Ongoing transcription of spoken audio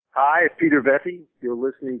Hi, it's Peter Vesey. You're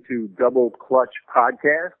listening to Double Clutch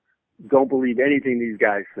Podcast. Don't believe anything these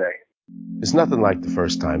guys say. It's nothing like the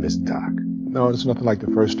first time, is it, Doc? No, it's nothing like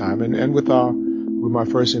the first time. And with my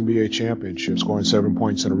first NBA championship, scoring 7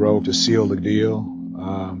 points in a row to seal the deal,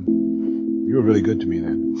 you were really good to me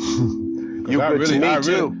then. You were good to me,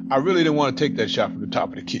 too. I really didn't want to take that shot from the top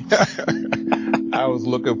of the key. I was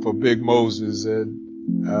looking for Big Moses,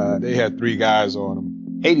 and they had 3 guys on them.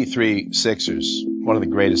 83 Sixers, one of the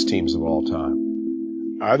greatest teams of all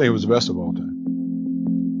time. I think it was the best of all time.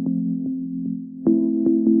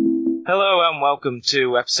 Hello and welcome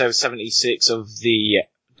to episode 76 of the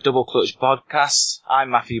Double Clutch Podcast.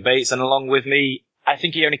 I'm Matthew Bates, and along with me, I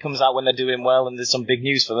think he only comes out when they're doing well and there's some big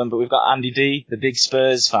news for them, but we've got Andy D, the big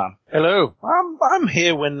Spurs fan. Hello. I'm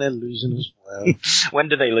here when they're losing as well. When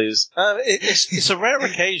do they lose? It's a rare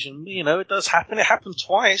occasion, you know, it does happen. It happened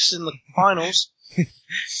twice in the finals.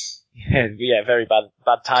 Yeah, very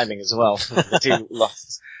bad timing as well. The two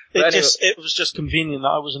lost. It was just convenient that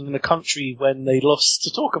I wasn't in the country when they lost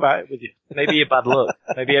to talk about it with you. Maybe you're bad luck.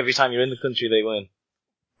 Maybe every time you're in the country they win.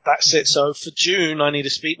 That's it. So for June, I need to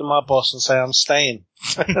speak to my boss and say I'm staying.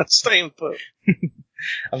 Staying put.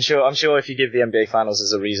 I'm sure if you give the NBA Finals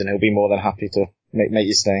as a reason, he'll be more than happy to make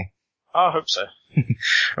you stay. I hope so.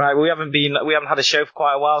 Right, we haven't had a show for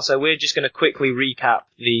quite a while, so we're just going to quickly recap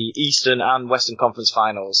the Eastern and Western Conference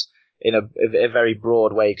Finals in a very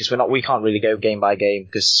broad way, because we can't really go game by game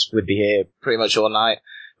because we'd be here pretty much all night.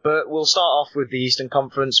 But we'll start off with the Eastern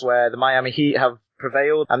Conference, where the Miami Heat have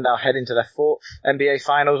prevailed and they'll head into their 4th NBA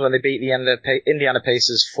Finals when they beat the Indiana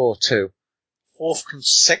Pacers 4-2. 4th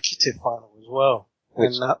consecutive final as well.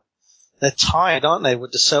 And they're tied, aren't they,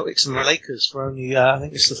 with the Celtics and the Lakers for only, I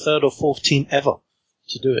think it's the 3rd or 4th team ever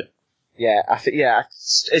to do it. Yeah,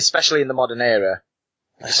 especially in the modern era.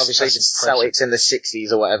 Because obviously the Celtics in the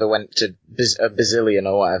 60s or whatever went to a bazillion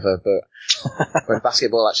or whatever, but when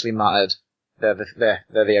basketball actually mattered, they're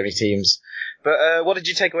the only teams. But what did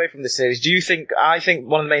you take away from this series? I think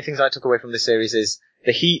one of the main things I took away from this series is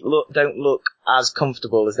the Heat don't look as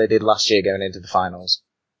comfortable as they did last year going into the finals.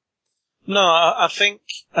 No, I think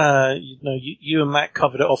you and Matt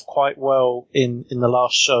covered it off quite well in the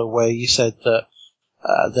last show, where you said that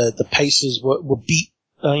the Pacers were beat,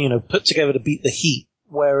 put together to beat the Heat.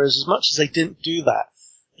 Whereas as much as they didn't do that,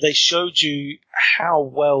 they showed you how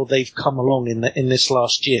well they've come along in this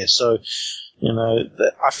last year. So,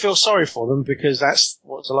 I feel sorry for them, because that's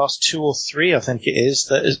the last 2 or 3, I think it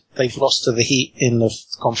is, they've lost to the Heat in the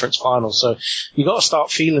conference finals. So you got to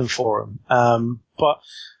start feeling for them. But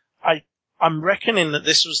I'm reckoning that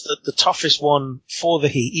this was the toughest one for the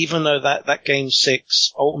Heat, even though that game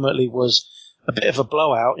 6 ultimately was a bit of a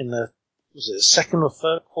blowout in the 2nd or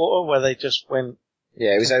 3rd quarter, where they just went.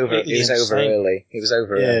 Yeah, it was over early. It was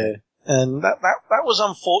over early. And that was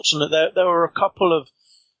unfortunate. There were a couple of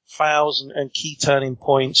fouls and key turning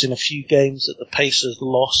points in a few games that the Pacers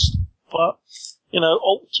lost. But,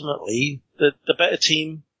 ultimately, the better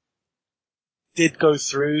team did go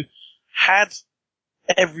through. Had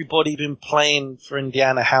everybody been playing for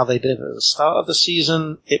Indiana how they did at the start of the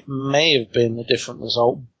season, it may have been a different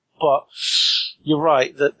result. But you're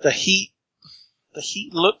right, that the Heat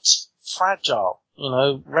looked fragile.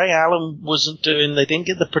 Ray Allen they didn't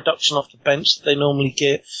get the production off the bench that they normally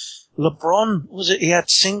get. LeBron, he had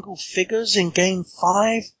single figures in game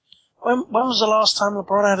 5? When was the last time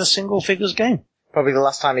LeBron had a single figures game? Probably the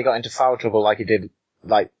last time he got into foul trouble like he did,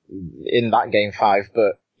 in that game 5,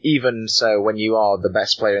 but even so, when you are the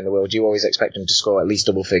best player in the world, you always expect him to score at least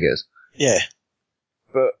double figures. Yeah.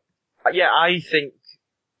 But, I think,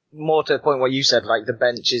 more to the point what you said, the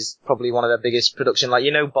bench is probably one of their biggest production.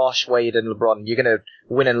 Bosh, Wade and LeBron, you're going to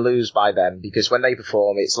win and lose by them, because when they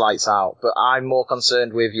perform, it's lights out. But I'm more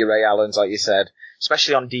concerned with your Ray Allens, like you said,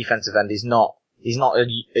 especially on defensive end. He's not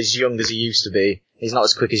as young as he used to be. He's not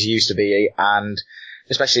as quick as he used to be. And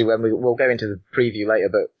especially when we'll go into the preview later,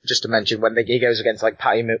 but just to mention, when he goes against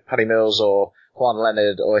Patty Mills or Juan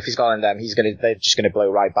Leonard, or if he's got on them, they're just going to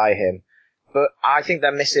blow right by him. But I think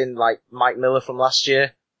they're missing, Mike Miller from last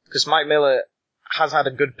year. Because Mike Miller has had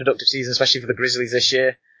a good productive season, especially for the Grizzlies this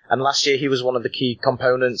year. And last year he was one of the key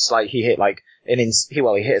components. He hit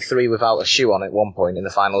he hit a 3 without a shoe on at one point in the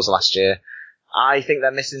finals last year. I think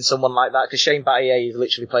they're missing someone like that, because Shane Battier is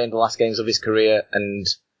literally playing the last games of his career, and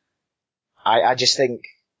I just think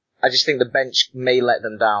the bench may let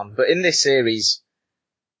them down. But in this series,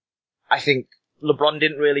 I think LeBron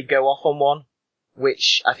didn't really go off on one,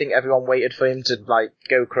 which I think everyone waited for him to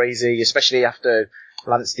go crazy, especially after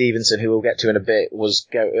Lance Stevenson, who we'll get to in a bit, was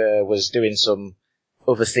doing some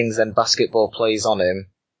other things than basketball plays on him.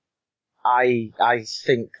 I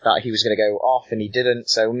think that he was going to go off and he didn't,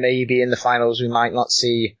 so maybe in the finals we might not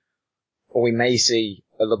see, or we may see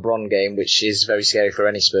a LeBron game, which is very scary for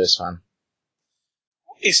any Spurs fan.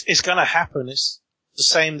 It's going to happen. It's the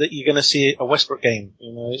same that you're going to see a Westbrook game.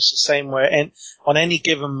 It's the same where on any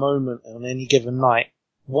given moment, on any given night,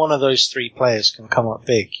 one of those three players can come up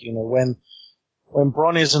big. When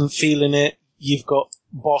Bron isn't feeling it, you've got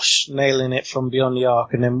Bosh nailing it from beyond the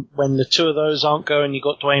arc, and then when the two of those aren't going, you've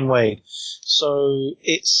got Dwayne Wade. So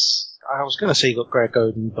I was going to say you got Greg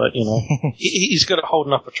Oden, but he's good at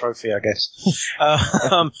holding up a trophy, I guess.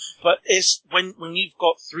 But it's when you've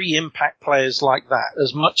got three impact players like that,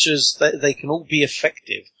 as much as they can all be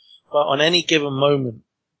effective, but on any given moment,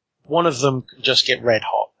 one of them can just get red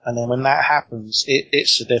hot, and then when that happens,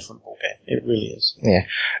 it's a different ballgame. It really is. Yeah.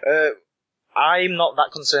 I'm not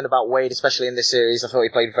that concerned about Wade, especially in this series. I thought he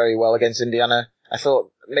played very well against Indiana. I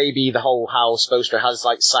thought maybe the whole how Spoelstra has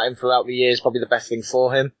sat him throughout the year is probably the best thing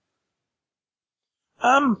for him.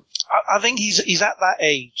 I think he's at that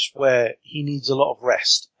age where he needs a lot of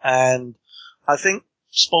rest, and I think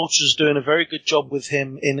Spoelstra's doing a very good job with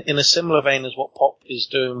him in a similar vein as what Pop is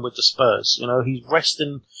doing with the Spurs. He's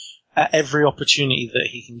resting at every opportunity that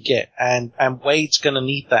he can get, and Wade's going to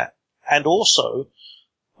need that. And also,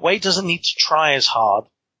 Wade doesn't need to try as hard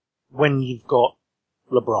when you've got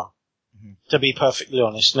LeBron, to be perfectly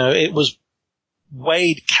honest. It was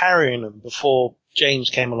Wade carrying him before James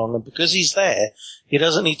came along, and because he's there, he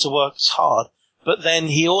doesn't need to work as hard, but then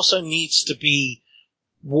he also needs to be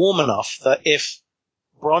warm enough that if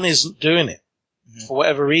Bron isn't doing it, for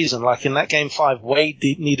whatever reason, like in that Game 5, Wade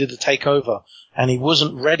needed to take over, and he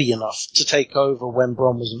wasn't ready enough to take over when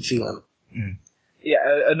Bron wasn't feeling it. Yeah,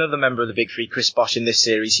 another member of the Big Three, Chris Bosh, in this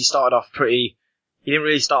series, he didn't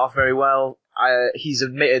really start off very well. He's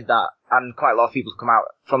admitted that, and quite a lot of people have come out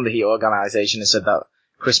from the Heat organization and said that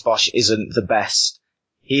Chris Bosh isn't the best.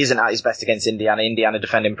 He isn't at his best against Indiana. Indiana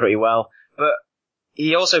defend him pretty well. But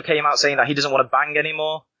he also came out saying that he doesn't want to bang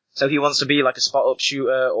anymore. So he wants to be like a spot-up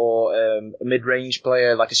shooter or a mid-range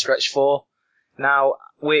player, like a stretch four. Now,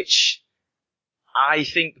 which I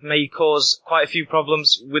think may cause quite a few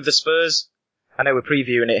problems with the Spurs. I know we're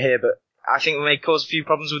previewing it here, but I think it may cause a few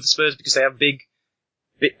problems with the Spurs because they have big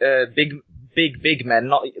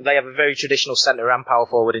men. They have a very traditional centre and power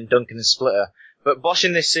forward in Duncan and Splitter. But Bosh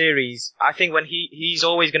in this series, I think when he's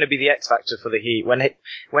always going to be the X factor for the Heat.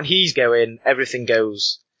 When he's going, everything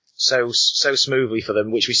goes so smoothly for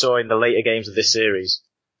them, which we saw in the later games of this series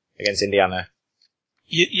against Indiana.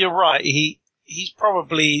 You're right. He's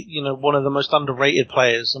probably one of the most underrated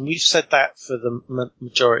players, and we've said that for the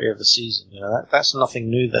majority of the season. That's nothing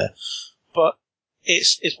new there. But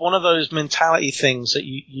it's one of those mentality things that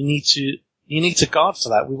you need to guard for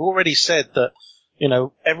that. We've already said that.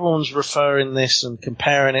 Everyone's referring this and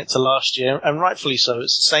comparing it to last year, and rightfully so.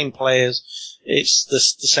 It's the same players, it's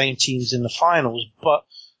the same teams in the finals, but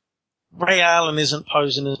Ray Allen isn't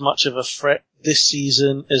posing as much of a threat this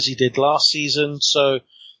season as he did last season, so,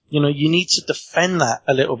 you need to defend that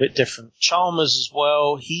a little bit different. Chalmers as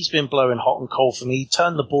well, he's been blowing hot and cold for me. He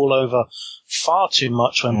turned the ball over far too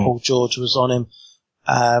much when Paul George was on him.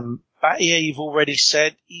 Battier, you've already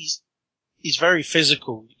said, he's very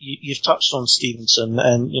physical. You've touched on Stevenson,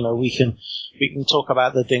 and we can talk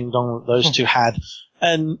about the ding dong that those two had,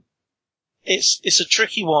 and it's a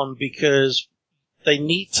tricky one because they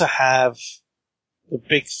need to have the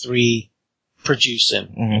big three producing.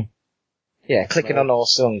 Mm-hmm. Yeah, clicking on all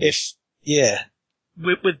cylinders.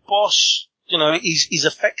 With Bosh, he's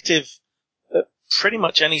effective at pretty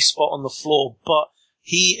much any spot on the floor, but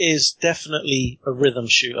he is definitely a rhythm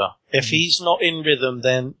shooter. If he's not in rhythm,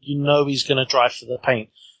 then he's going to drive for the paint.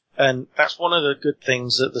 And that's one of the good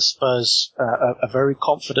things that the Spurs are very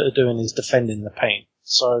confident of doing, is defending the paint.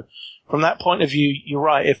 So from that point of view, you're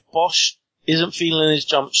right. If Bosh isn't feeling his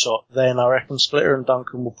jump shot, then I reckon Splitter and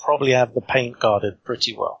Duncan will probably have the paint guarded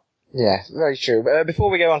pretty well. Yeah, very true. Before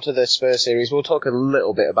we go on to the Spurs series, we'll talk a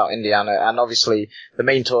little bit about Indiana, and obviously the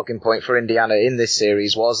main talking point for Indiana in this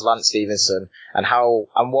series was Lance Stevenson and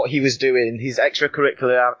what he was doing, his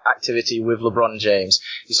extracurricular activity with LeBron James.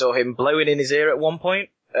 You saw him blowing in his ear at one point.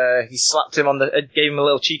 He slapped him gave him a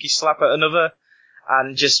little cheeky slap at another,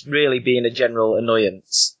 and just really being a general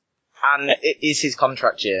annoyance. And it is his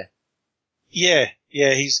contract year. Yeah,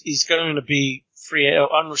 he's going to be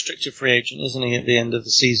unrestricted free agent, isn't he, at the end of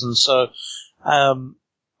the season? So, I'm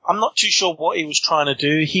not too sure what he was trying to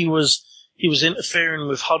do. He was interfering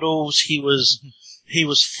with huddles. He was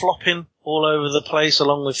flopping all over the place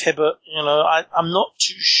along with Hibbert. I'm not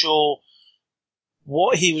too sure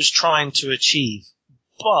what he was trying to achieve.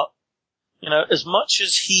 But, as much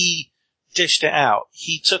as he dished it out,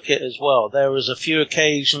 he took it as well. There was a few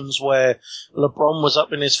occasions where LeBron was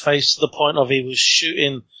up in his face to the point of he was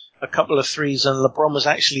shooting a couple of threes and LeBron was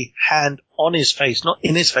actually hand on his face, not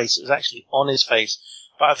in his face, it was actually on his face.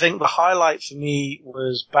 But I think the highlight for me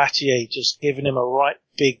was Battier just giving him a right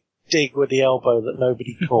big dig with the elbow that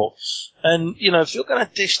nobody caught. And, if you're going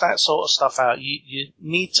to dish that sort of stuff out, you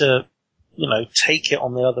need to, take it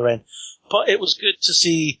on the other end. But it was good to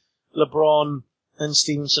see LeBron and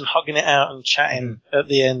Stevenson hugging it out and chatting at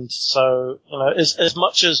the end. So, as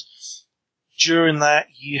much as during that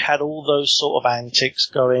you had all those sort of antics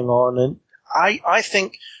going on, and I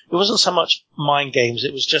think it wasn't so much mind games,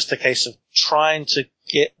 it was just a case of trying to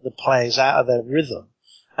get the players out of their rhythm.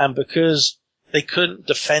 And because they couldn't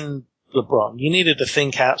defend LeBron, you needed to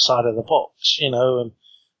think outside of the box, and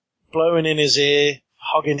blowing in his ear,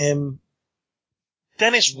 hugging him.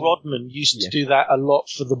 Dennis Rodman used to do that a lot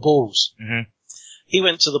for the Bulls. Mm-hmm. He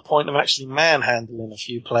went to the point of actually manhandling a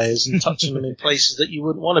few players and touching them in places that you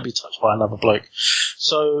wouldn't want to be touched by another bloke.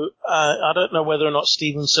 So I don't know whether or not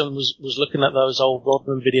Stevenson was looking at those old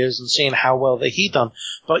Rodman videos and seeing how well that he'd done.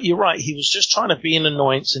 But you're right, he was just trying to be an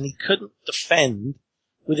annoyance and he couldn't defend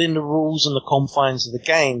within the rules and the confines of the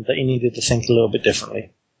game that he needed to think a little bit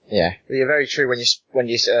differently. Yeah, you're very true when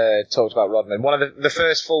you talked about Rodman. One of the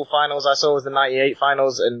first full finals I saw was the 98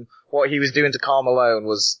 finals, and what he was doing to Karl Malone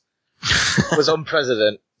was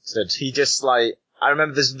unprecedented. He just I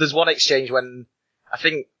remember there's one exchange when I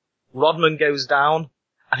think Rodman goes down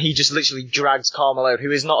and he just literally drags Karl Malone,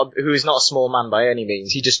 who is not a small man by any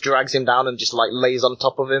means. He just drags him down and just lays on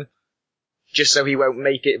top of him, just so he won't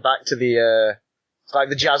make it back to the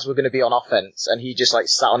the Jazz were going to be on offense, and he just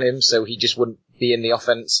sat on him so he just wouldn't be in the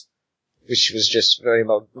offense, which was just very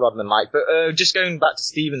Rodman-like. But just going back to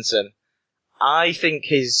Stevenson, I think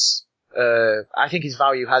his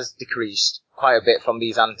value has decreased quite a bit from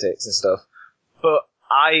these antics and stuff. But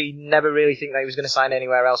I never really think that he was going to sign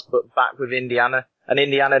anywhere else but back with Indiana. And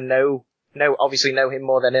Indiana obviously know him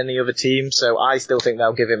more than any other team, so I still think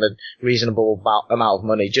they'll give him a reasonable amount of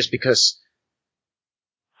money, just because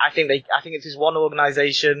I think if there's one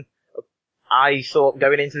organization I thought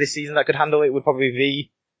going into this season that could handle it would probably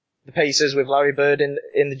be the Pacers with Larry Bird in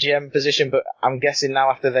the GM position, but I'm guessing now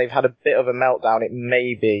after they've had a bit of a meltdown, it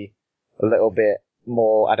may be a little bit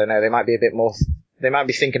more, I don't know, they might be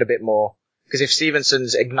thinking a bit more, because if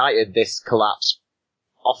Stevenson's ignited this collapse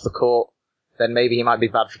off the court, then maybe he might be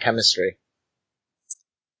bad for chemistry.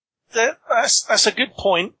 That's a good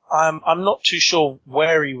point. I'm not too sure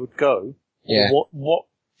where he would go. Yeah. What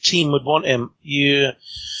team would want him. You're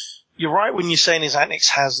right when you're saying his antics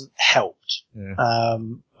hasn't helped. Yeah.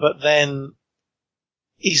 But then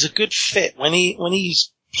he's a good fit when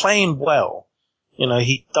he's playing well.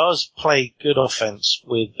 He does play good offense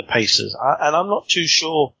with the Pacers, and I'm not too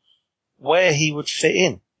sure where he would fit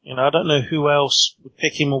in. I don't know who else would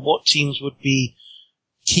pick him or what teams would be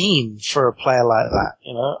keen for a player like that.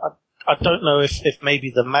 I don't know if maybe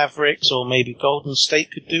the Mavericks or maybe Golden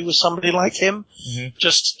State could do with somebody like him,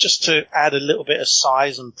 just to add a little bit of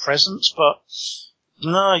size and presence. But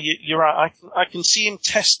no, you're right. I can see him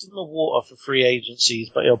testing the water for free agencies,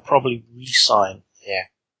 but he'll probably re-sign. Yeah.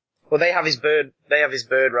 Well, they have his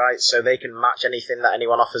bird rights, so they can match anything that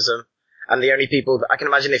anyone offers them. And the only people that I can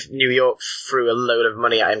imagine, if New York threw a load of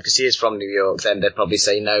money at him because he is from New York, then they'd probably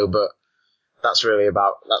say no. But that's really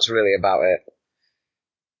about it.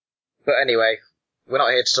 But anyway, we're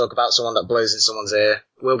not here to talk about someone that blows in someone's ear.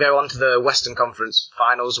 We'll go on to the Western Conference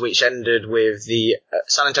Finals, which ended with the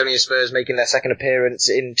San Antonio Spurs making their second appearance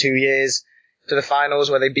in 2 years to the finals,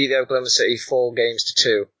 where they beat the Oklahoma City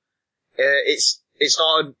 4-2. It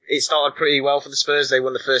started pretty well for the Spurs. They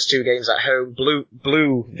won the first 2 games at home, blew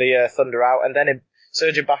the Thunder out, and then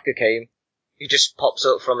Serge Ibaka came. He just pops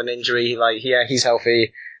up from an injury, he's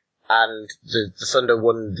healthy. And the Thunder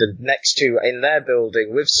won the next 2 in their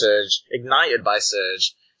building with Serge, ignited by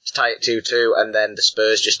Serge, to tie it 2-2, and then the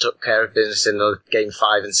Spurs just took care of business in the game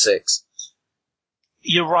 5 and 6.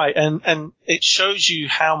 You're right, and it shows you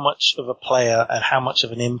how much of a player and how much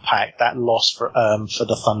of an impact that loss for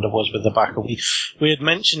the Thunder was with Ibaka. We had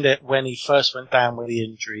mentioned it when he first went down with the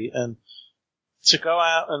injury, and to go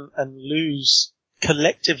out and lose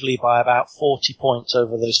collectively by about 40 points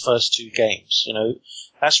over those first 2 games,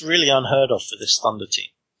 that's really unheard of for this Thunder team.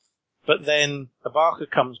 But then Ibaka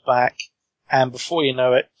comes back, and before you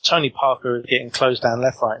know it, Tony Parker is getting closed down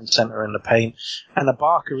left, right, and center in the paint, and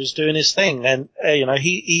Ibaka is doing his thing. And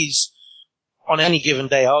he's on any given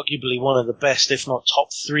day arguably one of the best, if not top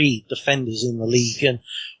 3 defenders in the league. And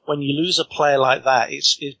when you lose a player like that,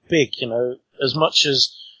 it's big. As much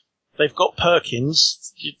as they've got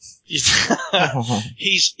Perkins. He's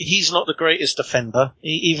not the greatest defender.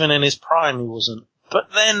 Even in his prime, he wasn't.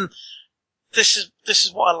 But then, this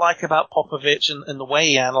is what I like about Popovich and the way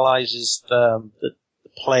he analyzes the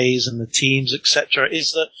plays and the teams, etc.,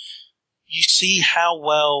 is that you see how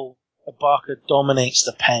well Ibaka dominates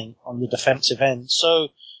the paint on the defensive end. So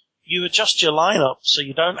you adjust your lineup so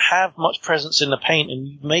you don't have much presence in the paint, and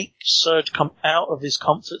you make Serge come out of his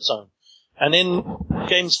comfort zone. And in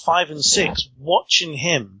games 5 and 6, watching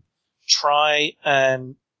him try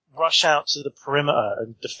and rush out to the perimeter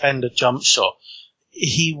and defend a jump shot,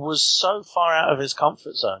 he was so far out of his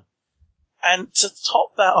comfort zone. And to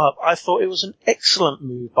top that up, I thought it was an excellent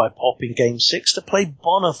move by Pop in Game 6 to play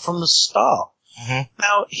Bonner from the start. Mm-hmm.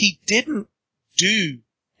 Now, he didn't do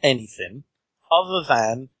anything other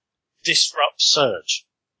than disrupt Serge.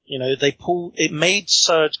 You know, it made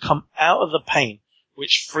Serge come out of the paint,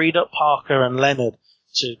 which freed up Parker and Leonard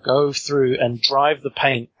to go through and drive the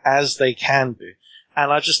paint as they can do.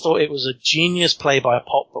 And I just thought it was a genius play by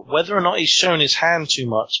Pop, but whether or not he's shown his hand too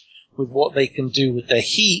much with what they can do with their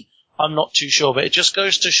Heat, I'm not too sure, but it just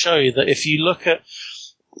goes to show you that if you look at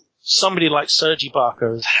somebody like Serge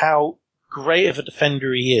Ibaka as how great of a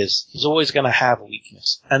defender he is, he's always going to have a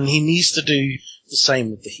weakness. And he needs to do the same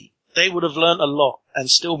with the Heat. They would have learnt a lot and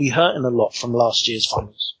still be hurting a lot from last year's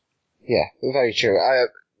finals. Yeah, very true.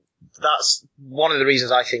 That's one of the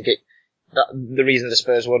reasons I think the reason the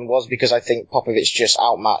Spurs won was because I think Popovich just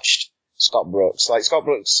outmatched Scott Brooks. Like, Scott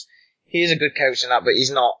Brooks, he is a good coach and that, but he's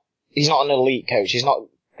not an elite coach. He's not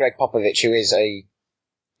Greg Popovich, who is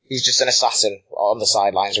he's just an assassin on the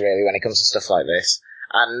sidelines, really, when it comes to stuff like this.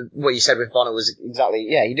 And what you said with Bonner was exactly,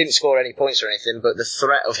 yeah, he didn't score any points or anything, but the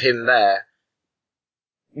threat of him there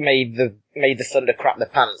made the Thunder crap their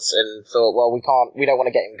pants and thought, well, we don't want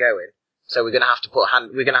to get him going, so we're going to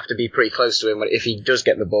have to be pretty close to him. If he does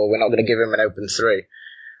get the ball, we're not going to give him an open three.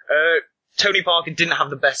 Tony Parker didn't have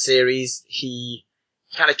the best series. He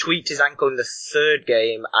kind of tweaked his ankle in the third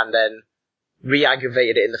game and then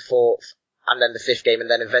re-aggravated it in the fourth and then the fifth game, and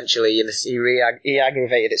then eventually he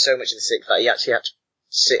aggravated it so much in the sixth that he actually had to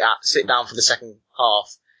sit down for the second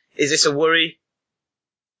half. Is this a worry?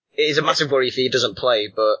 It is a massive worry if he doesn't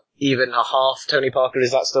play, but even a half Tony Parker,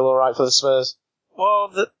 is that still alright for the Spurs?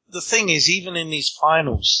 Well, the thing is, even in these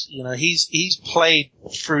finals, you know, he's played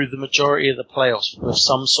through the majority of the playoffs with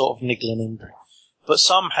some sort of niggling injury. But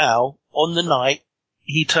somehow, on the night,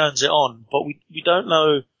 he turns it on. But we don't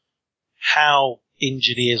know how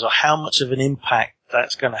injured he is or how much of an impact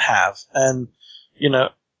that's going to have. And, you know,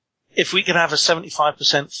 if we can have a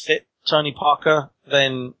 75% fit Tony Parker,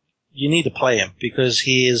 then you need to play him because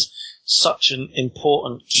he is such an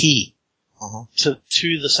important key to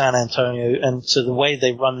the San Antonio and to the way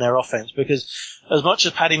they run their offense. Because as much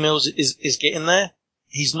as Patty Mills is getting there,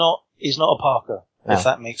 he's not a Parker, if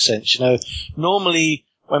that makes sense. You know, normally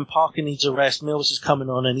when Parker needs a rest, Mills is coming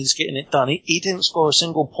on and he's getting it done. He didn't score a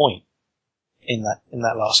single point in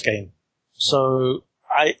that last game. So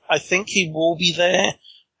I think he will be there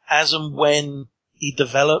as and when he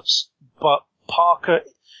develops. But Parker,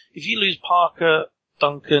 if you lose Parker,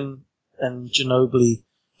 Duncan, and Ginobili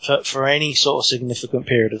for any sort of significant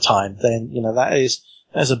period of time, then, you know,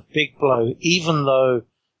 that's a big blow, even though,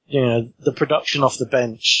 you know, the production off the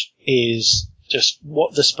bench is just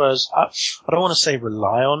what the Spurs, I don't want to say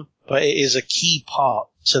rely on, but it is a key part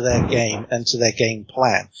to their game and to their game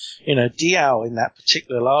plan. You know, Diaw in that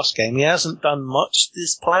particular last game, he hasn't done much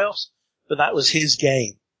this playoffs, but that was his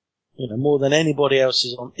game. You know, more than anybody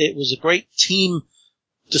else's on. It was a great team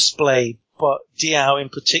display, but Diaw in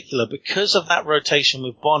particular, because of that rotation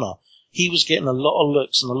with Bonner, he was getting a lot of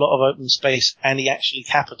looks and a lot of open space, and he actually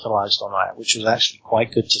capitalized on that, which was actually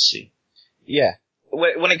quite good to see. Yeah.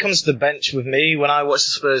 When it comes to the bench with me, when I watch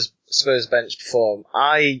the Spurs bench perform,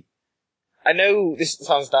 I know this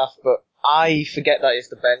sounds daft, but I forget that it's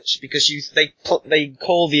the bench because they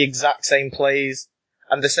call the exact same plays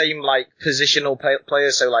and the same, like, positional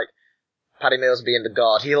players, so, like, Patty Mills being the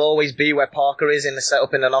guard, he'll always be where Parker is in the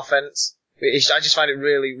setup in an offense. I just find it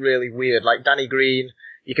really, really weird. Like Danny Green,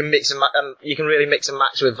 you can really mix and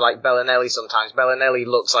match with like Bellinelli sometimes. Bellinelli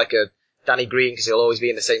looks like a Danny Green because he'll always be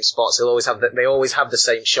in the same spots. They always have the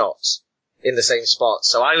same shots in the same spots.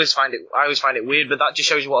 So I always find it weird, but that just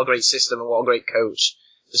shows you what a great system and what a great coach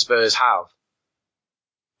the Spurs have.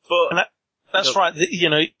 But that's right. You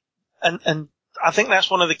know, and I think that's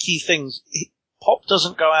one of the key things. Pop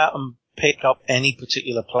doesn't go out and pick up any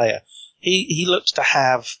particular player. He looks to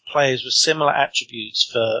have players with similar attributes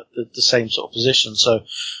for the same sort of position. So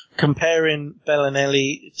comparing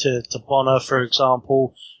Bellinelli to Bonner, for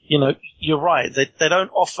example, you know, you're right. They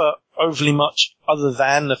don't offer overly much other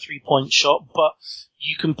than the 3-point shot, but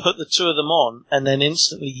you can put the two of them on and then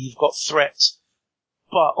instantly you've got threats.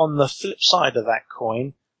 But on the flip side of that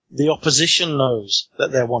coin, the opposition knows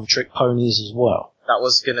that they're one-trick ponies as well. That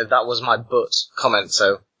was my but comment,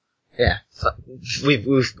 so yeah.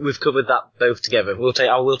 We've covered that both together.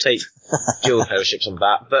 I will take dual pair-ships on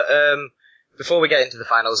that. But before we get into the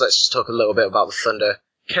finals, let's just talk a little bit about the Thunder.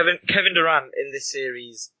 Kevin Durant in this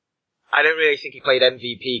series, I don't really think he played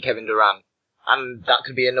MVP Kevin Durant. And that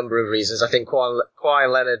could be a number of reasons. I think Kawhi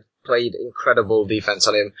Leonard played incredible defense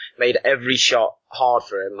on him, made every shot hard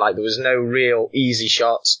for him. Like, there was no real easy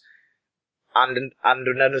shots. And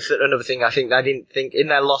another thing, I didn't think in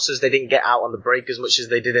their losses they didn't get out on the break as much as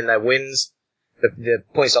they did in their wins. The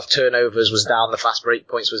points off turnovers was down, the fast break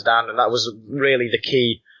points was down, and that was really the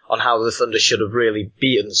key on how the Thunder should have really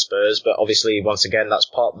beaten the Spurs. But obviously, once again,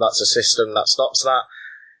 that's a system that stops that.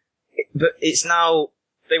 But it's now,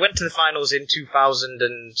 they went to the finals in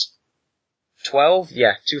 2012?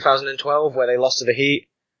 Yeah, 2012, where they lost to the Heat.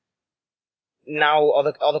 Now,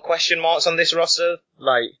 are the question marks on this roster?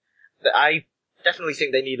 Like, I definitely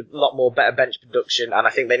think they need a lot more better bench production, and I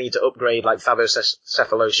think they need to upgrade like Fabio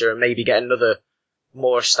Cephalosha and maybe get another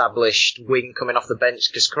more established wing coming off the bench,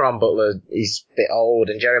 because Caron Butler, he's a bit old,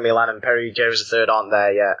 and Jeremy Lamb and Perry Jones III aren't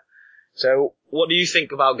there yet. So, what do you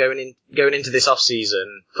think about going into this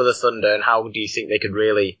off-season for the Thunder, and how do you think they could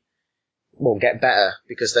really, get better?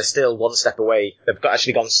 Because they're still one step away. They've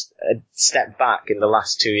actually gone a step back in the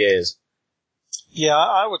last 2 years. Yeah,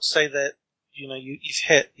 I would say that, you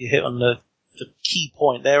hit on the key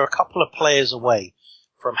point. They're a couple of players away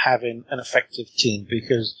from having an effective team,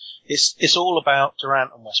 because it's all about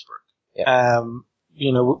Durant and Westbrook. Yeah.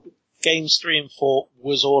 Games 3 and 4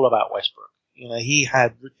 was all about Westbrook. He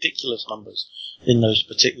had ridiculous numbers in those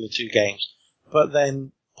particular two games. But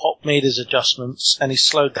then Pop made his adjustments and he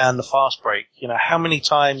slowed down the fast break. How many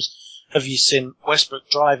times have you seen Westbrook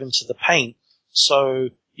drive into the paint? So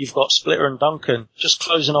you've got Splitter and Duncan just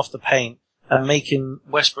closing off the paint and making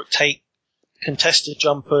Westbrook take contested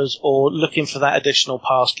jumpers or looking for that additional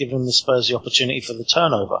pass, giving the Spurs the opportunity for the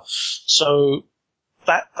turnover. So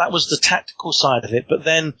that was the tactical side of it. But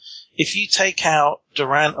then if you take out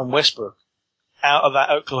Durant and Westbrook out of that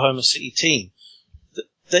Oklahoma City team,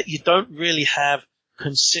 that you don't really have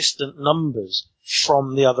consistent numbers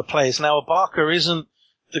from the other players. Now, Ibaka isn't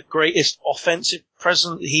the greatest offensive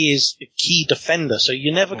presence. He is a key defender, so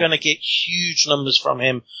you're never going to get huge numbers from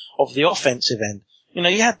him of the offensive end.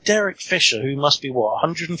 You had Derek Fisher, who must be,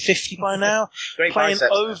 150 by now? Great playing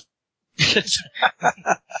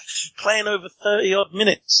over 30-odd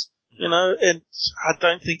minutes, and I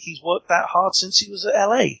don't think he's worked that hard since he was at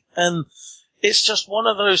LA. And it's just one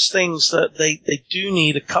of those things that they do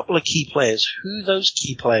need a couple of key players. Who those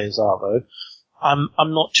key players are, though, I'm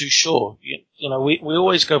not too sure. We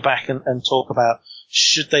always go back and talk about,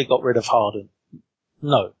 should they got rid of Harden?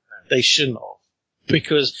 No, they shouldn't have.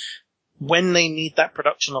 Because when they need that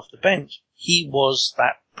production off the bench, he was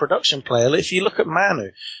that production player. If you look at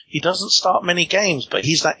Manu, he doesn't start many games, but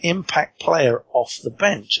he's that impact player off the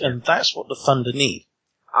bench, and that's what the Thunder need.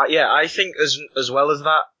 I think as well as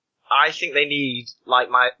that, I think they need, like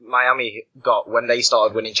Miami got when they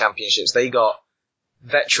started winning championships, they got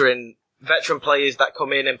veteran players that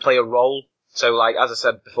come in and play a role. So, like, as I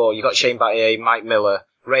said before, you got Shane Battier, Mike Miller,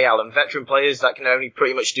 Ray Allen, veteran players that can only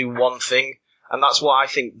pretty much do one thing. And that's what I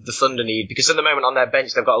think the Thunder need, because at the moment on their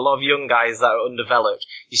bench, they've got a lot of young guys that are undeveloped.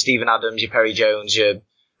 Your Steven Adams, your Perry Jones, your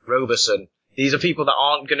Roberson. These are people that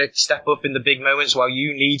aren't going to step up in the big moments, while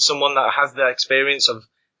you need someone that has the experience of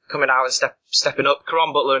coming out and stepping up.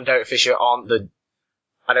 Caron Butler and Derek Fisher I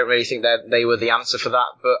don't really think that they were the answer for that,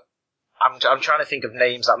 but I'm trying to think of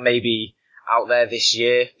names that may be out there this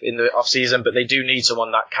year in the off season, but they do need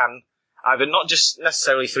someone that can either not just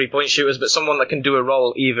necessarily 3-point shooters, but someone that can do a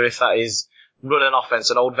role, either if that is run an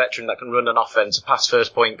offense, an old veteran that can run an offense, a pass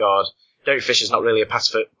first point guard. Derek Fisher's not really a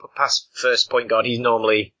pass first point guard. He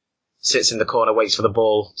normally sits in the corner, waits for the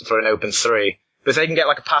ball for an open three. But if they can get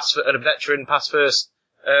like a veteran pass first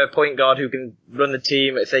point guard who can run the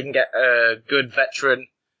team, if they can get a good veteran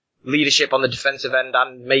leadership on the defensive end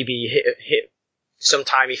and maybe hit some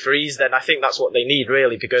timey threes, then I think that's what they need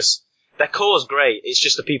really, because their core's great. It's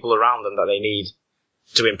just the people around them that they need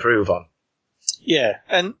to improve on. Yeah,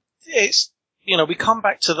 and it's, we come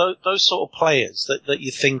back to those sort of players that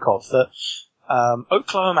you think of that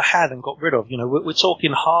Oklahoma had and got rid of. We're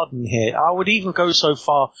talking Harden here. I would even go so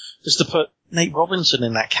far as to put Nate Robinson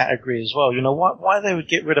in that category as well. Why they would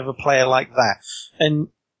get rid of a player like that. And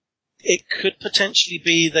it could potentially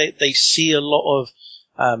be they see a lot of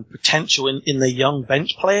potential in the young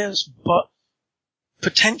bench players, but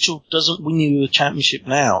potential doesn't win you a championship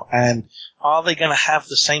now. And are they going to have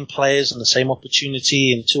the same players and the same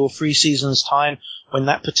opportunity in 2 or 3 seasons' time when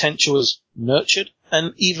that potential is nurtured?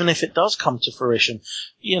 And even if it does come to fruition,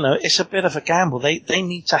 it's a bit of a gamble. They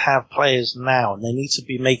need to have players now, and they need to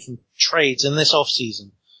be making trades in this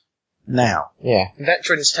off-season now. Yeah.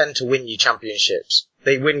 Veterans tend to win you championships.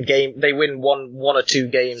 They win one or 2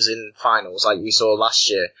 games in finals, like we saw last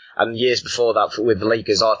year, and years before that with the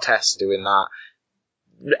Lakers, Artest doing that.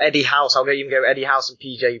 Eddie House, I'll even go Eddie House and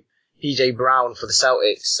PJ Brown for the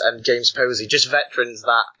Celtics, and James Posey, just veterans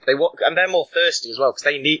that they want, and they're more thirsty as well, because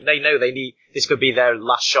they know this could be their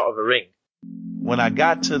last shot of a ring. When I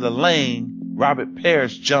got to the lane, Robert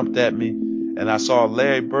Parrish jumped at me, and I saw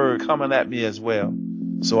Larry Bird coming at me as well.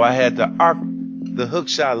 So I had to arc the hook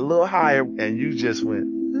shot a little higher, and you just went,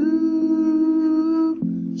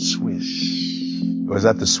 swish. Was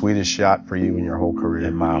that the sweetest shot for you in your whole career?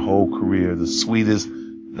 In my whole career, the sweetest,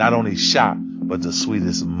 not only shot, but the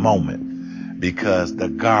sweetest moment, because the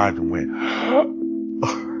guard went,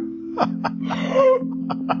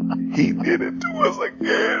 he did it to us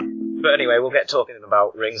again. But anyway, we'll get talking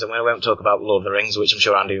about rings, and we won't talk about Lord of the Rings, which I'm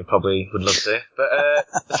sure Andy probably would love to. But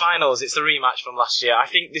the finals, it's the rematch from last year. I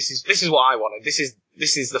think this is what I wanted. This is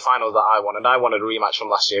the final that I wanted. I wanted a rematch from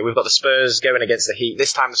last year. We've got the Spurs going against the Heat.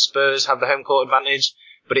 This time the Spurs have the home court advantage,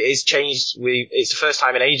 but it is changed. It's the first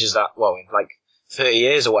time in ages that, in like 30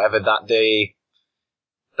 years or whatever, that the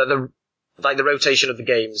rotation of the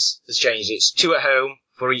games has changed. It's 2 at home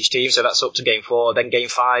for each team, so that's up to game 4. Then game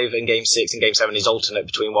 5 and game 6 and game 7 is alternate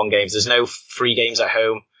between 1 games. There's no 3 games at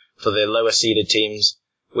home for the lower seeded teams,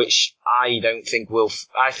 which I don't think will.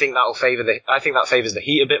 I think that favors the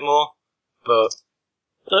Heat a bit more. But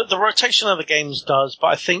the rotation of the games does, but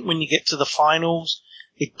I think when you get to the finals,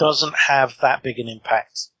 it doesn't have that big an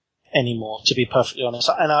impact anymore, to be perfectly honest.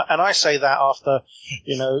 And I say that after,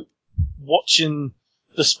 watching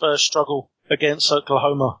the Spurs struggle against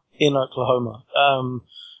Oklahoma in Oklahoma.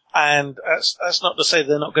 And that's not to say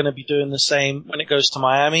they're not going to be doing the same when it goes to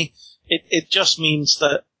Miami. It just means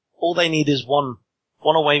that all they need is one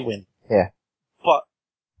away win. Yeah. But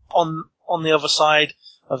on the other side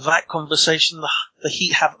of that conversation, the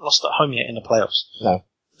Heat haven't lost at home yet in the playoffs. No.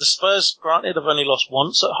 The Spurs, granted, have only lost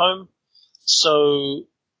once at home, so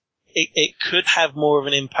it could have more of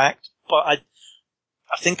an impact. But I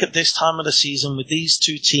think at this time of the season, with these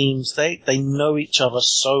 2 teams, they know each other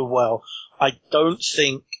so well. I don't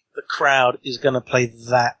think the crowd is going to play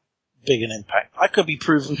that big an impact. I could be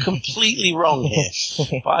proven completely wrong here,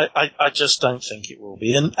 but I just don't think it will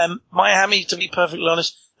be. And Miami, to be perfectly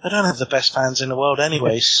honest, they don't have the best fans in the world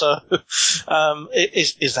anyway, so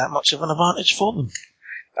is that much of an advantage for them?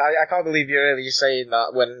 I can't believe you're really saying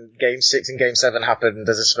that when Game 6 and Game 7 happened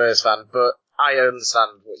as a Spurs fan, but I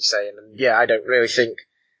understand what you're saying, and yeah, I don't really think.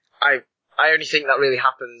 I only think that really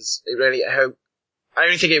happens. I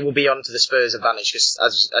only think it will be onto the Spurs' advantage because,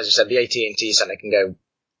 as you said, the AT&T Centre can go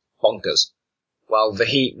bonkers. While the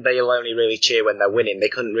Heat, they'll only really cheer when they're winning. They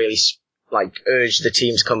couldn't really urge the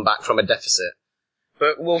team to come back from a deficit.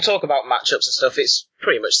 But we'll talk about matchups and stuff. It's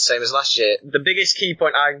pretty much the same as last year. The biggest key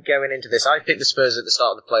point I'm going into this, I picked the Spurs at the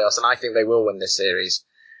start of the playoffs, and I think they will win this series,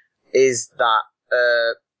 is that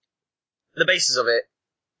the basis of it,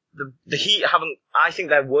 the Heat haven't. I think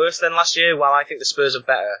they're worse than last year, while I think the Spurs are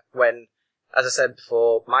better. When, as I said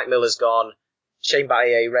before, Mike Miller's gone, Shane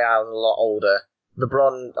Battier, Ray Allen a lot older,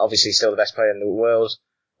 LeBron obviously still the best player in the world,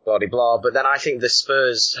 blah blah blah. But then I think the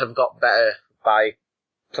Spurs have got better by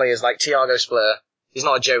players like Thiago Splitter. He's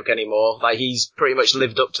not a joke anymore. He's pretty much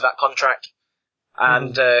lived up to that contract.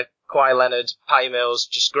 And Kawhi Leonard, Patty Mills,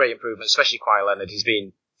 just great improvement, especially Kawhi Leonard. He's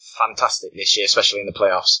been fantastic this year, especially in the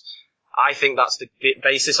playoffs. I think that's the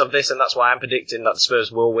basis of this, and that's why I'm predicting that the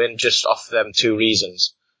Spurs will win, just off them 2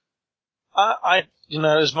 reasons.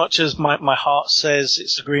 As much as my heart says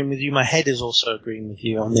it's agreeing with you, my head is also agreeing with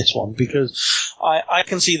you on this one, because I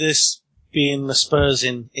can see this being the Spurs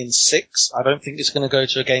in 6. I don't think it's going to go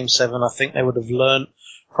to a Game 7. I think they would have learned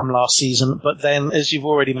from last season. But then, as you've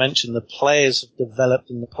already mentioned, the players have developed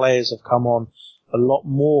and the players have come on a lot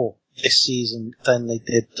more this season than they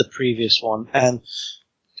did the previous one. And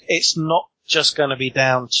it's not just going to be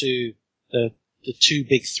down to the 2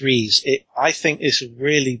 big threes. I think this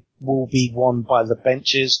really will be won by the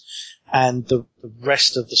benches and the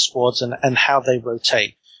rest of the squads and how they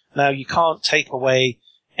rotate. Now, you can't take away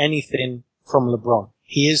anything from LeBron.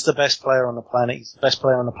 He is the best player on the planet. He's the best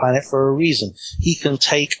player on the planet for a reason. He can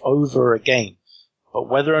take over a game. But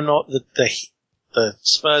whether or not the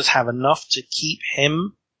Spurs have enough to keep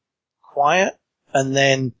him quiet and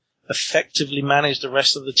then effectively manage the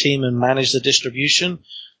rest of the team and manage the distribution,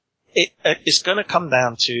 it's going to come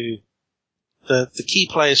down to the key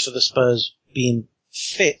players for the Spurs being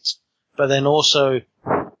fit, but then also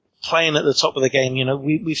playing at the top of the game. You know,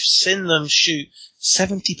 we've seen them shoot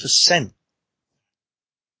 70%.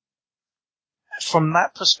 From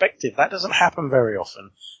that perspective, that doesn't happen very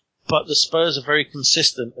often, but the Spurs are very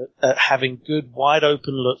consistent at having good, wide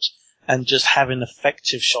open looks and just having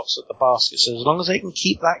effective shots at the basket. So as long as they can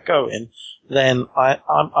keep that going, then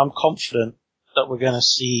I'm confident that we're going to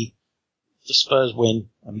see the Spurs win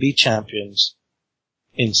and be champions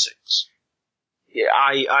in 6. Yeah,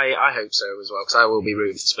 I hope so as well, because I will be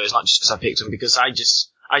rooting for the Spurs, not just because I picked them, because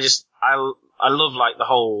I love like the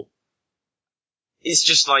whole. It's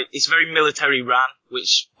just like, it's very military ran,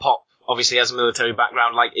 which Pop obviously has a military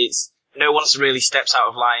background. Like, it's, no one really steps out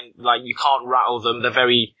of line. Like, you can't rattle them. They're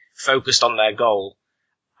very focused on their goal.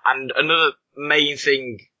 And another main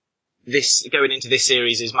thing going into this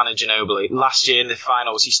series is Manu Ginobili. Last year in the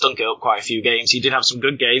finals, he stunk it up quite a few games. He did have some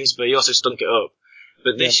good games, but he also stunk it up.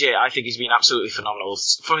 But this year, I think he's been absolutely phenomenal.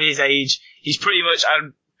 For his age, he's pretty much,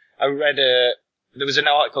 I read there was an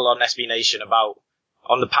article on SB Nation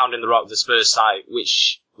on the Pound in the Rock, the Spurs site,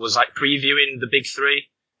 which was like previewing the big three.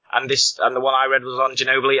 And the one I read was on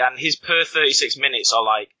Ginobili, and his per 36 minutes are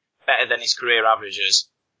like better than his career averages.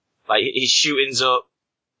 Like, his shooting's up,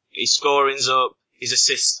 his scoring's up, his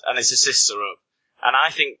assists are up. And I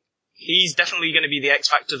think he's definitely going to be the X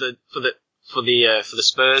factor for the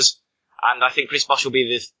Spurs. And I think Chris Bosh will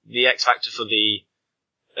be the X factor for the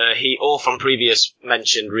Heat, all from previous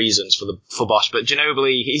mentioned reasons for Bosh. But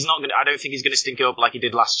Ginobili, I don't think he's going to stink it up like he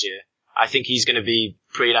did last year. I think he's going to be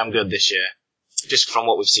pretty damn good this year, just from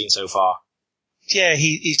what we've seen so far. Yeah,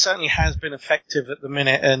 he certainly has been effective at the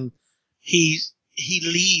minute, and he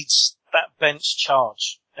leads that bench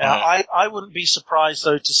charge. I wouldn't be surprised,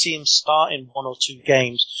 though, to see him start in 1 or 2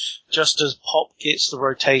 games, just as Pop gets the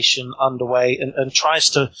rotation underway and tries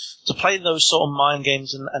to play those sort of mind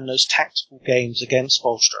games and those tactical games against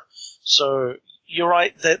Spoelstra. So you're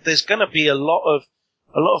right that there's going to be a lot of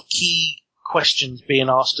key questions being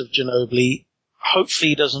asked of Ginobili. Hopefully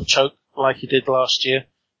he doesn't choke like he did last year.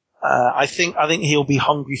 I think he'll be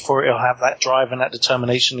hungry for it. He'll have that drive and that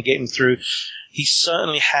determination to get him through. He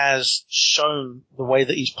certainly has shown the way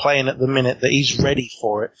that he's playing at the minute that he's ready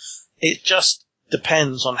for it. It just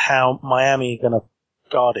depends on how Miami are going to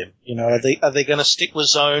guard him. You know, are they going to stick with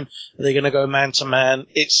zone? Are they going to go man to man?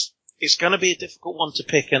 It's going to be a difficult one to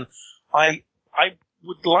pick, and I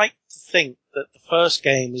would like to think that the first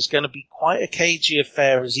game is going to be quite a cagey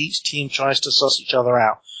affair as each team tries to suss each other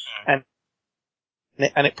out, and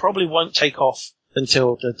it probably won't take off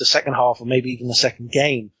until the second half or maybe even the second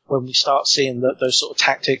game when we start seeing those sort of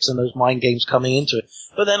tactics and those mind games coming into it.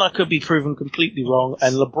 But then I could be proven completely wrong,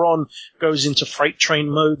 and LeBron goes into freight train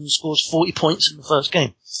mode and scores 40 points in the first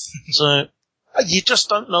game. So you just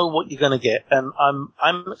don't know what you're going to get, and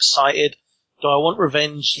I'm excited. Do I want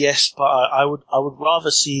revenge? Yes, but I would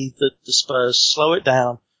rather see the Spurs slow it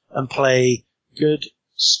down and play good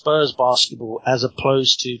Spurs basketball as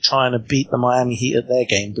opposed to trying to beat the Miami Heat at their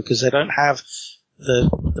game, because they don't have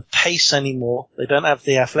the pace anymore. They don't have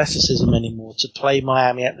the athleticism anymore to play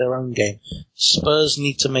Miami at their own game. Spurs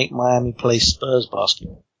need to make Miami play Spurs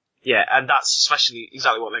basketball. Yeah, and that's especially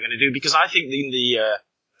exactly what they're going to do, because I think I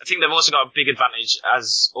think they've also got a big advantage,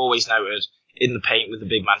 as always noted, in the paint with the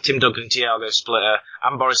big man. Tim Duncan, Thiago Splitter,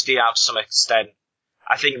 and Boris Diaw to some extent.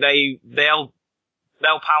 I think they'll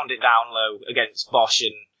pound it down low against Bosh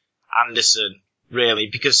and Anderson, really,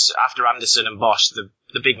 because after Anderson and Bosh, the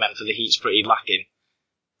big men for the Heat's pretty lacking.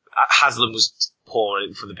 Haslam was poor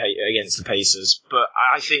against the Pacers, but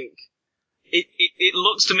I think it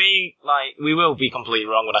looks to me like, we will be completely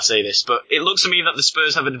wrong when I say this, but it looks to me that the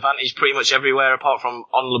Spurs have an advantage pretty much everywhere apart from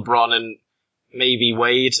on LeBron and maybe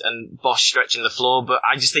Wade and Bosh stretching the floor. But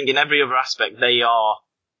I just think in every other aspect they are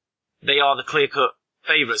the clear-cut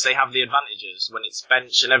favourites. They have the advantages when it's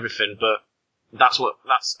bench and everything, but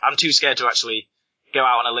I'm too scared to actually go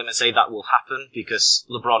out on a limb and say that will happen, because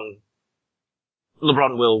LeBron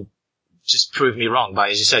will just prove me wrong by,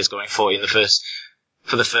 as you say, scoring 40 in the first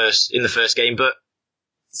game. But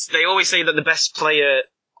they always say that the best player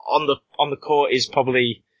on the court is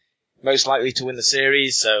probably most likely to win the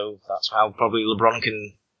series, so that's how probably LeBron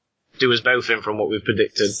can do us both in from what we've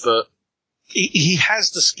predicted. But he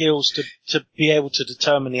has the skills to be able to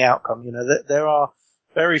determine the outcome. You know, there are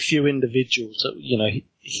very few individuals that, you know,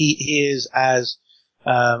 he is as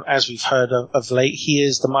we've heard of late, he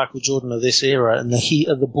is the Michael Jordan of this era, and the Heat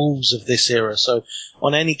are the Bulls of this era. So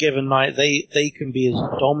on any given night, they can be as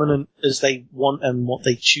dominant as they want and what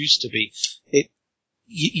they choose to be.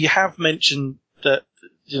 You have mentioned that,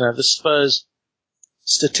 you know, the Spurs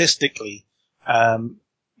statistically,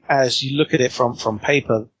 as you look at it from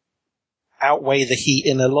paper, outweigh the Heat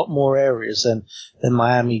in a lot more areas than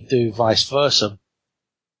Miami do, vice versa.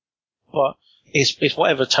 But it's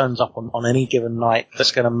whatever turns up on any given night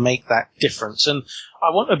that's going to make that difference. And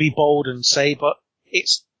I want to be bold and say, but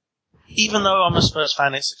it's, even though I'm a Spurs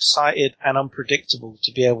fan, it's excited and unpredictable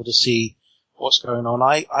to be able to see what's going on.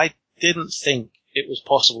 I didn't think it was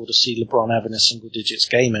possible to see LeBron having a single digits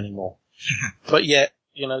game anymore. But yet,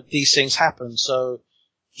 these things happen, so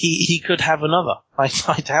he could have another. I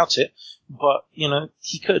doubt it, but,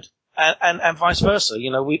 he could. And vice versa.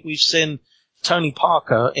 We've seen Tony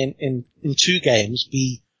Parker in 2 games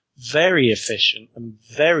be very efficient and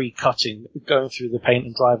very cutting, going through the paint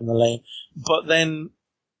and driving the lane. But then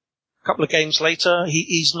a couple of games later,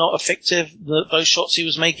 he's not effective. Those shots he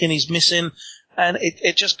was making, he's missing. And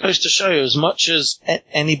it just goes to show, as much as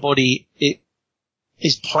anybody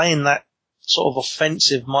is playing that sort of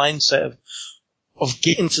offensive mindset of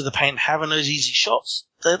getting to the paint, having those easy shots,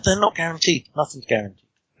 they're not guaranteed. Nothing's guaranteed.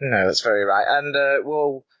 No, that's very right. And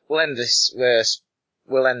we'll end this.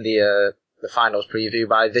 We'll end the finals preview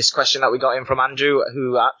by this question that we got in from Andrew,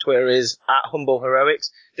 who at Twitter is @HumbleHeroics.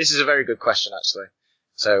 This is a very good question, actually.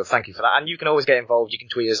 So thank you for that. And you can always get involved. You can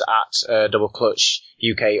tweet us at Double Clutch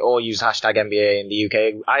UK or use hashtag NBA in the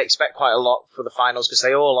UK. I expect quite a lot for the finals because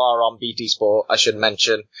they all are on BT Sport, I should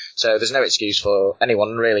mention. So there's no excuse for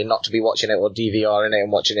anyone really not to be watching it or DVRing it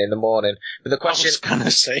and watching it in the morning. But the question... I was going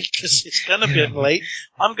to say, because it's going to be late,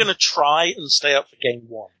 I'm going to try and stay up for game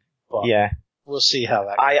 1. But yeah. We'll see how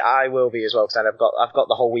that goes. I will be as well, because I've got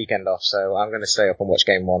the whole weekend off, so I'm going to stay up and watch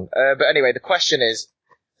game 1. But anyway, the question is,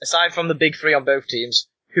 aside from the big 3 on both teams,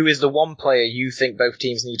 who is the one player you think both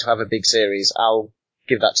teams need to have a big series? I'll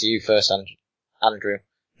give that to you first, Andrew.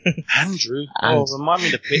 Andrew? Oh, remind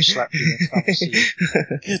me to bitch slap you next time I see you.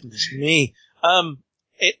 Goodness me.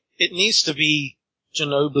 It needs to be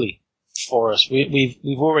Ginobili for us.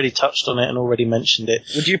 We've already touched on it and already mentioned it.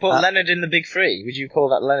 Would you put Leonard in the big 3? Would you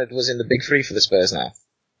call that Leonard was in the big 3 for the Spurs now?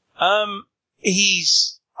 I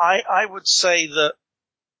would say that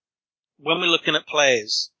when we're looking at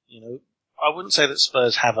players, I wouldn't say that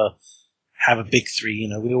Spurs have a big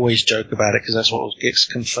 3. We always joke about it because that's what gets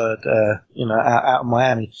conferred, out of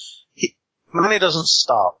Miami. Miami doesn't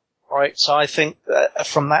start, right? So I think that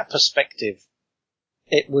from that perspective,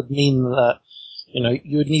 it would mean that,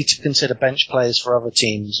 you would need to consider bench players for other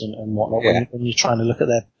teams and whatnot when you're trying to look at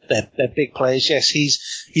their big players. Yes,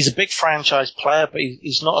 he's a big franchise player, but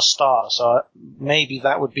he's not a star. So maybe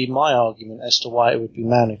that would be my argument as to why it would be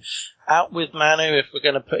Manu. Out with Manu, if we're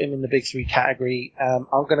going to put him in the big 3 category, I'm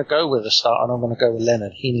going to go with a start, and I'm going to go with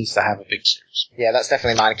Leonard. He needs to have a big series. Yeah, that's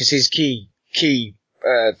definitely mine, because his key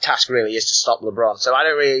task really is to stop LeBron. So I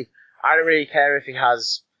don't really care if he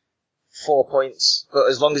has 4 points, but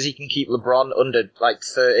as long as he can keep LeBron under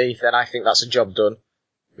 30, then I think that's a job done,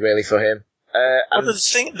 really, for him. Well,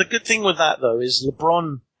 the good thing with that though is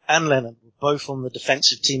LeBron and Leonard were both on the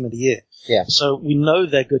defensive team of the year. Yeah. So we know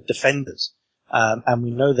they're good defenders. And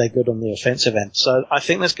we know they're good on the offensive end. So I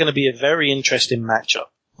think there's going to be a very interesting matchup.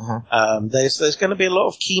 Uh-huh. There's going to be a lot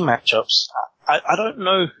of key matchups. I don't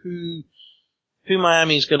know who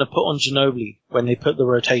Miami is going to put on Ginobili when they put the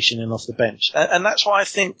rotation in off the bench. And that's why I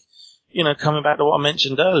think, coming back to what I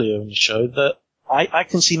mentioned earlier in the show, that I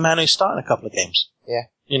can see Manu starting a couple of games. Yeah.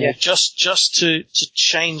 Just to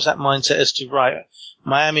change that mindset as to, right,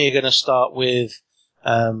 Miami are going to start with,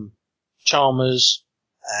 Chalmers,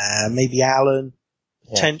 maybe Allen,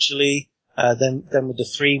 potentially, then with the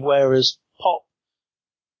 3, whereas Pop,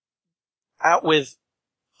 out with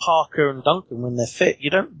Parker and Duncan when they're fit, you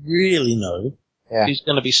don't really know who's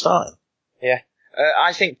going to be starting. Yeah.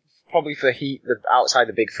 I think probably for Heat, outside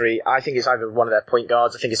the big 3, I think it's either one of their point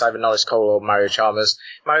guards. I think it's either Norris Cole or Mario Chalmers.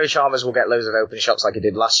 Mario Chalmers will get loads of open shots like he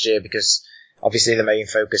did last year because obviously the main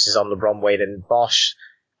focus is on LeBron, Wade and Bosh.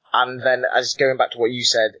 And then, as going back to what you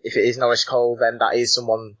said, if it is Norris Cole, then that is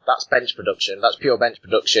someone, that's bench production. That's pure bench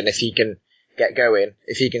production. If he can get going,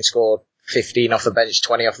 if he can score 15 off the bench,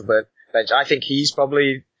 20 off the bench, I think he's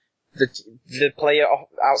probably the player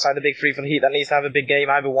outside the big 3 for the Heat that needs to have a big game,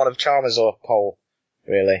 either one of Chalmers or Cole,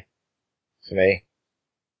 really, for me.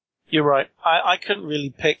 You're right. I couldn't really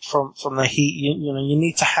pick from the Heat. You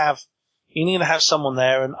need to have someone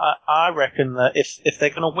there, and I reckon that if they're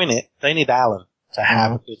going to win it, they need Allen to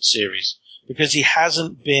have a good series, because he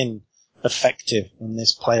hasn't been effective in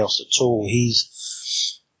this playoffs at all.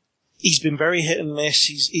 He's been very hit and miss.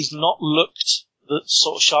 He's not looked the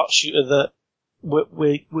sort of sharpshooter that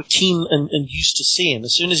we're keen and used to seeing.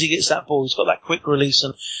 As soon as he gets that ball, he's got that quick release,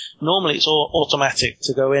 and normally it's all automatic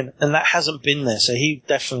to go in, and that hasn't been there, so he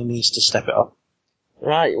definitely needs to step it up.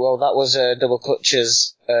 Right, well, that was Double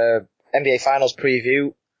Clutch's NBA Finals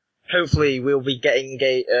preview. Hopefully, we'll be getting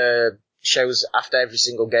shows after every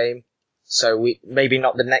single game. So maybe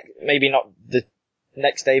not the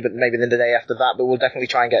next day, but maybe the day after that. But we'll definitely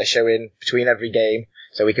try and get a show in between every game,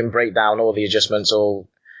 so we can break down all the adjustments, all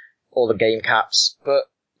the game caps. But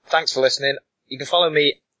thanks for listening. You can follow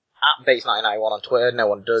me at Bates991 on Twitter. No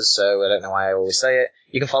one does, so I don't know why I always say it.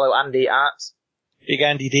 You can follow Andy at Big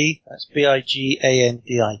Andy D. That's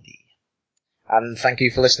BIGANDID. And thank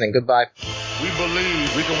you for listening. Goodbye. We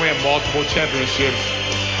believe we can win multiple championships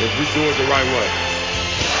if we do it the right way.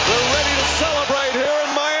 We're ready to celebrate here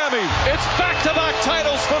in Miami. It's back-to-back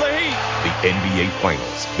titles for the Heat. The NBA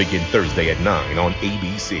Finals begin Thursday at 9 on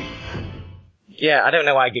ABC. Yeah, I don't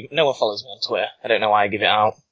know why no one follows me on Twitter. I don't know why I give it out.